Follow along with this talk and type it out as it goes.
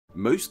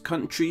Most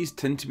countries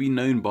tend to be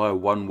known by a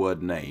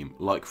one-word name,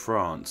 like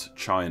France,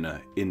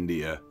 China,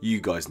 India,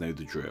 you guys know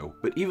the drill.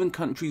 But even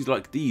countries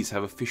like these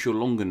have official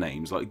longer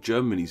names, like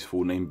Germany's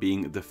full name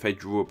being the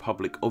Federal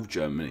Republic of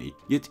Germany,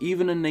 yet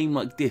even a name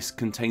like this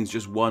contains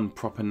just one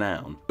proper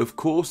noun. Of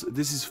course,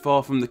 this is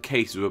far from the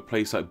case with a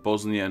place like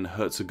Bosnia and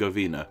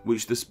Herzegovina,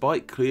 which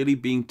despite clearly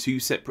being two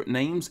separate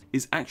names,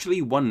 is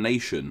actually one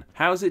nation.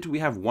 How is it we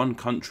have one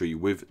country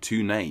with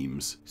two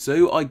names?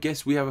 So I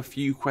guess we have a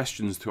few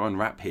questions to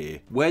unwrap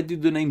here. Where do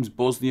the names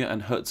Bosnia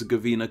and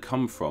Herzegovina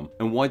come from,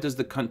 and why does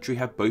the country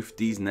have both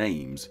these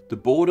names? The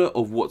border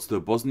of what's the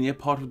Bosnia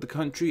part of the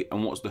country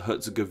and what's the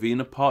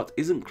Herzegovina part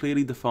isn't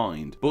clearly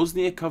defined.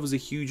 Bosnia covers a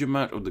huge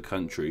amount of the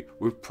country,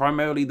 with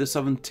primarily the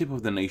southern tip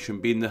of the nation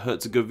being the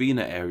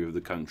Herzegovina area of the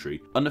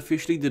country.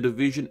 Unofficially, the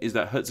division is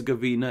that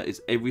Herzegovina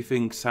is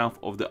everything south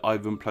of the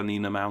Ivan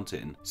Planina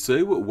mountain.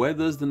 So where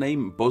does the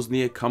name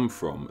Bosnia come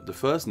from? The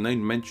first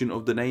known mention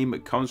of the name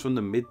comes from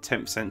the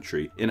mid-10th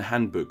century in a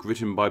handbook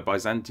written by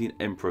Byzantine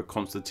Emperor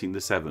Constantine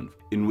VII,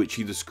 in which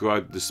he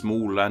described the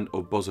small land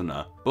of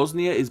Bosna.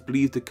 Bosnia is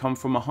believed to come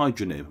from a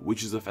hydronym,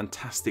 which is a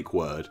fantastic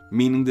word,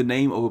 meaning the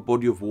name of a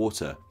body of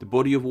water. The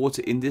body of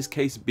water in this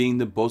case being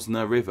the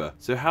Bosna River.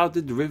 So how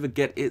did the river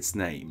get its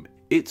name?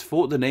 It's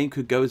thought the name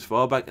could go as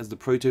far back as the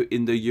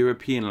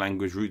Proto-Indo-European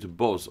language root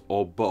Bos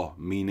or Bo,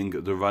 meaning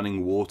the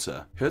running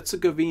water.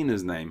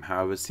 Herzegovina's name,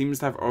 however, seems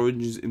to have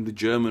origins in the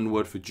German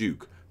word for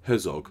duke,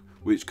 Herzog,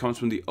 which comes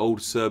from the old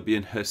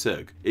Serbian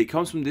Herzeg. It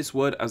comes from this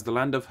word as the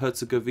land of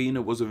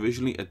Herzegovina was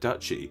originally a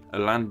duchy, a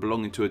land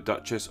belonging to a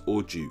duchess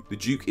or duke, the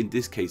duke in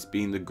this case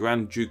being the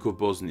Grand Duke of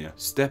Bosnia,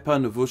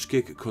 Stepan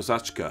Vučkić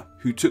Kosačka,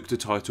 who took the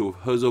title of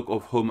Herzog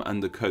of Hum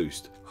and the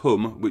Coast.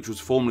 Hum, which was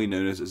formerly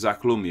known as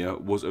Zaclumia,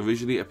 was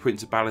originally a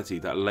principality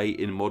that lay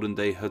in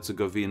modern-day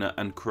Herzegovina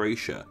and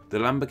Croatia. The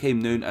land became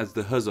known as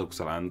the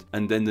Herzogsland,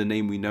 and then the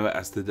name we know it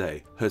as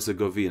today,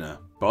 Herzegovina.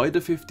 By the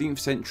 15th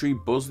century,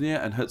 Bosnia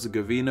and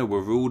Herzegovina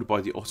were ruled by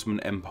the Ottoman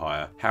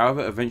Empire,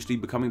 however eventually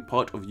becoming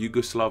part of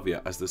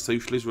Yugoslavia as the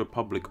Socialist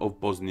Republic of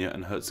Bosnia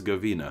and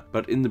Herzegovina.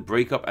 But in the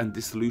breakup and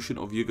dissolution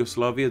of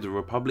Yugoslavia, the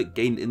republic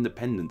gained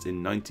independence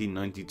in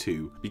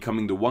 1992,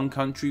 becoming the one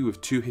country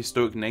with two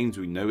historic names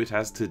we know it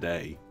as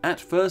today. At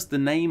first, the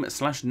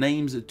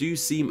name/names do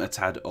seem a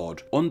tad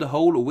odd. On the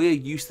whole, we're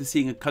used to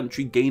seeing a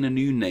country gain a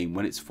new name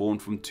when it's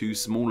formed from two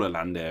smaller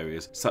land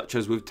areas, such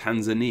as with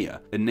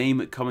Tanzania, a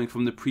name coming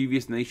from the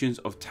previous nations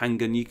of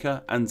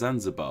Tanganyika and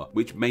Zanzibar,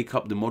 which make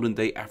up the modern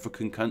day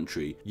African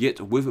country. Yet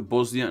with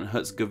Bosnia and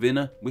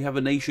Herzegovina, we have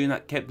a nation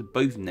that kept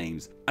both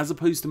names, as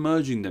opposed to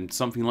merging them to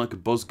something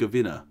like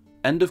Bosgovina.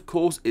 And of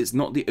course, it's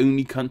not the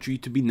only country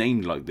to be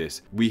named like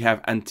this. We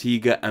have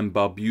Antigua and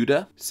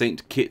Barbuda,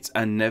 St. Kitts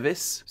and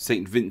Nevis,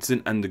 St.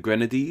 Vincent and the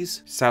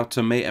Grenadines, Sao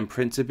Tome and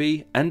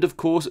Principe, and of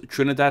course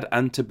Trinidad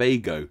and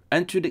Tobago.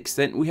 And to an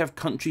extent, we have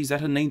countries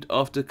that are named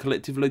after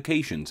collective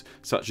locations,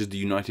 such as the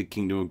United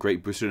Kingdom of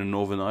Great Britain and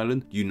Northern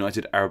Ireland,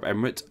 United Arab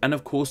Emirates, and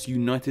of course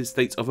United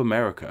States of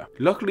America.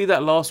 Luckily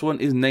that last one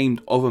is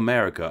named of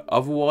America,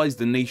 otherwise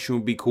the nation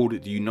would be called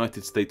the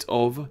United States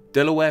of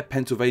Delaware,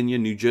 Pennsylvania,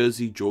 New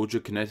Jersey,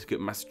 Georgia, Connecticut,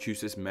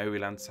 Massachusetts,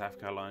 Maryland,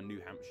 South Carolina, New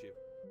Hampshire.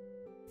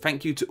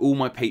 Thank you to all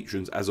my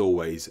patrons as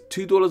always.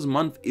 $2 a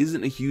month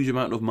isn't a huge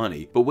amount of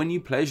money, but when you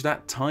pledge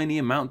that tiny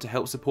amount to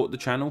help support the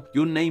channel,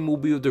 your name will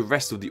be with the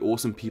rest of the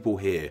awesome people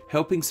here,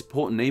 helping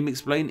support Name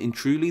Explain in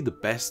truly the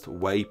best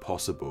way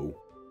possible.